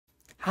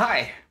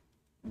Hi,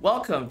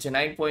 welcome to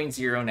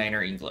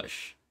 9.09er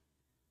English.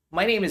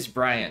 My name is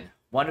Brian,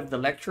 one of the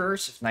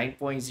lecturers of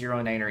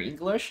 9.09er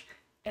English,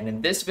 and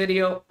in this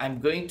video, I'm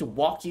going to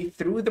walk you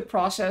through the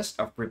process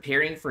of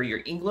preparing for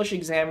your English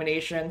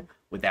examination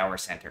with our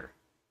center.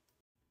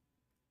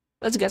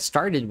 Let's get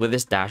started with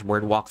this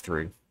dashboard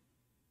walkthrough.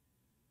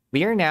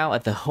 We are now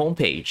at the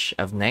homepage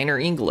of Niner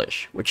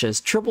English, which is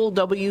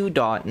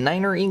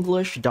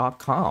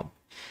www.ninerenglish.com.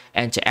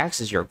 And to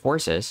access your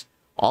courses,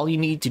 all you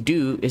need to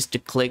do is to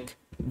click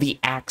the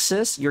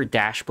Access Your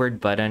Dashboard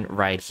button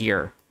right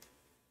here.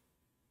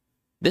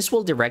 This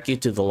will direct you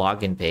to the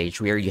login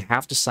page where you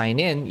have to sign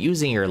in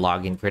using your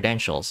login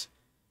credentials.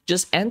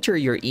 Just enter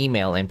your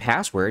email and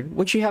password,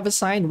 which you have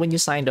assigned when you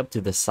signed up to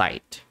the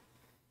site.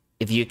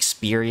 If you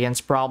experience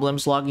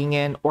problems logging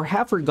in or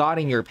have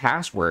forgotten your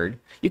password,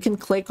 you can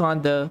click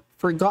on the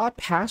Forgot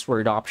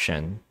Password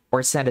option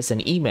or send us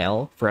an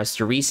email for us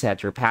to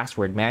reset your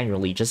password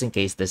manually just in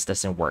case this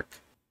doesn't work.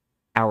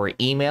 Our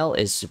email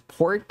is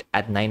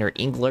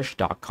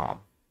support@ninerenglish.com.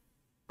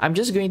 I'm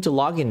just going to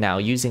log in now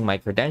using my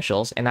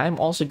credentials, and I'm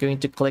also going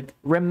to click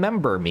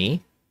Remember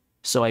Me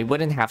so I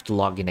wouldn't have to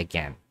log in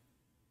again.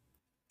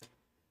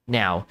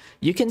 Now,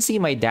 you can see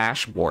my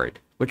dashboard,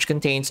 which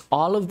contains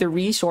all of the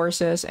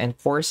resources and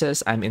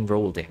courses I'm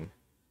enrolled in.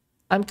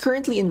 I'm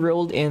currently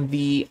enrolled in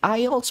the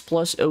IELTS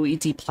plus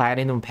OET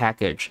Platinum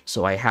package,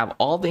 so I have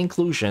all the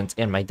inclusions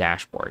in my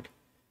dashboard.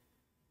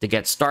 To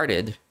get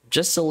started,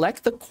 just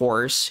select the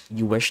course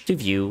you wish to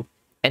view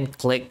and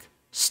click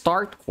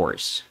Start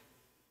Course.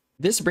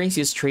 This brings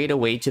you straight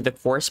away to the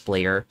course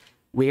player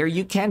where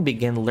you can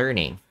begin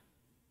learning.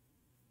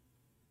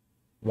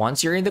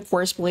 Once you're in the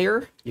course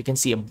player, you can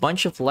see a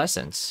bunch of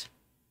lessons.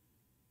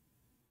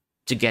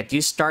 To get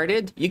you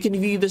started, you can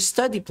view the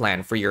study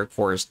plan for your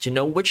course to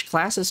know which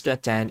classes to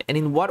attend and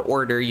in what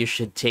order you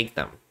should take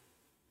them.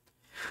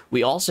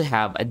 We also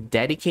have a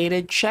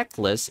dedicated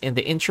checklist in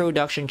the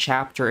introduction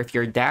chapter of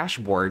your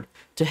dashboard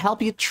to help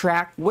you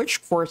track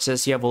which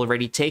courses you have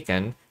already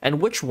taken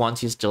and which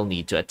ones you still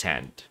need to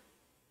attend.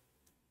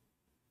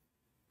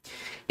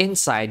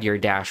 Inside your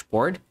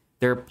dashboard,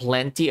 there are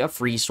plenty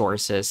of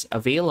resources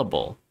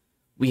available.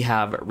 We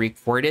have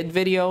recorded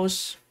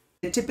videos,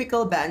 the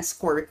typical band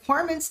score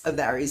requirements of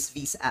various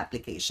visa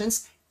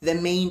applications, the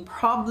main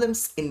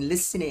problems in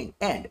listening,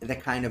 and the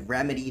kind of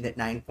remedy that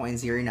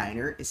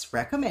 9.09er is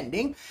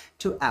recommending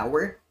to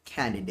our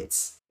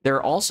candidates. There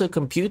are also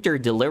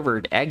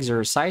computer-delivered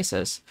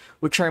exercises,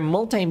 which are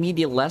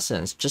multimedia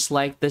lessons just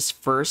like this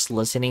first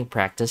listening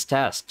practice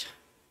test.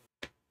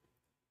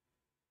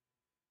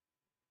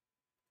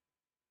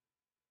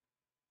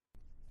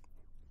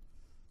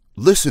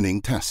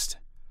 Listening test.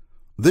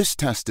 This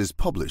test is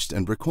published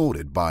and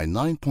recorded by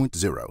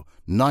 9.0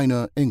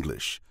 Niner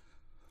English.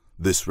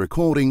 This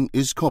recording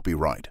is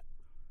copyright.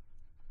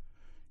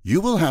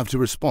 You will have to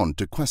respond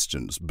to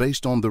questions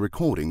based on the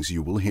recordings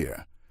you will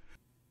hear.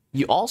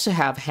 You also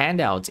have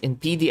handouts in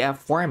PDF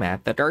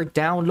format that are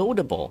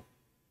downloadable.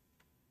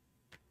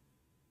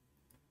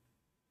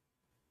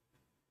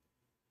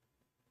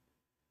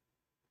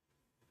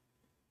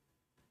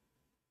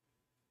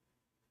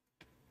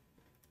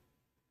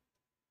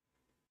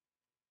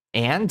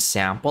 And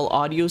sample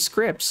audio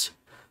scripts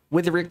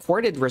with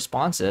recorded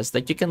responses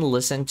that you can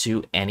listen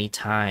to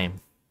anytime.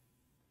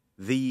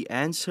 The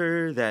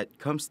answer that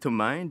comes to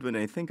mind when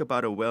I think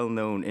about a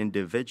well-known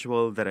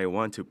individual that I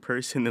want to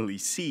personally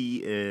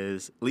see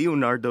is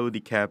Leonardo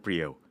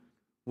DiCaprio.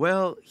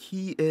 Well,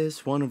 he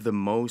is one of the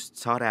most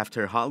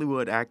sought-after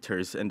Hollywood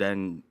actors and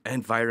an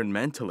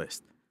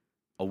environmentalist,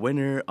 a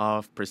winner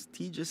of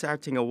prestigious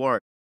acting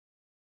awards.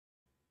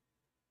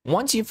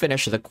 Once you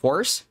finish the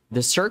course,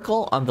 the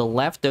circle on the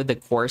left of the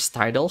course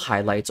title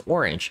highlights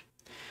orange,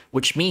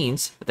 which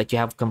means that you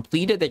have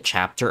completed the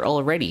chapter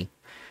already.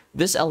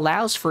 This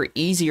allows for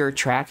easier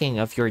tracking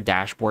of your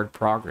dashboard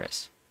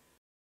progress.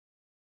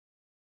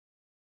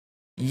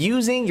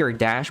 Using your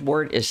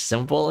dashboard is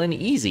simple and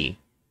easy.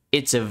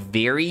 It's a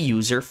very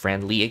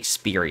user-friendly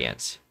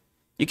experience.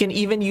 You can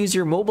even use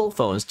your mobile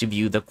phones to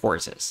view the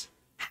courses.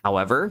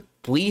 However,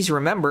 please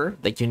remember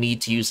that you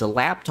need to use a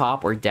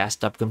laptop or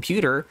desktop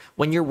computer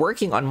when you're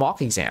working on mock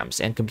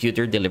exams and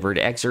computer-delivered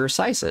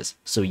exercises,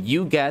 so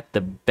you get the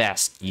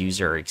best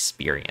user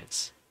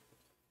experience.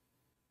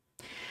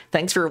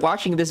 Thanks for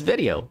watching this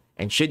video,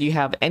 and should you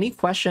have any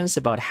questions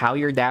about how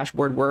your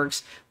dashboard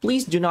works,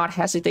 please do not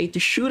hesitate to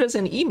shoot us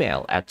an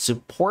email at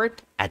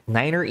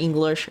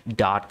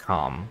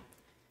support@ninerenglish.com.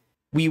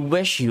 We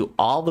wish you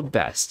all the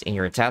best in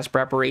your test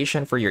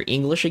preparation for your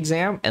English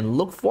exam and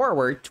look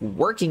forward to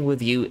working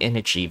with you in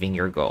achieving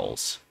your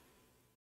goals.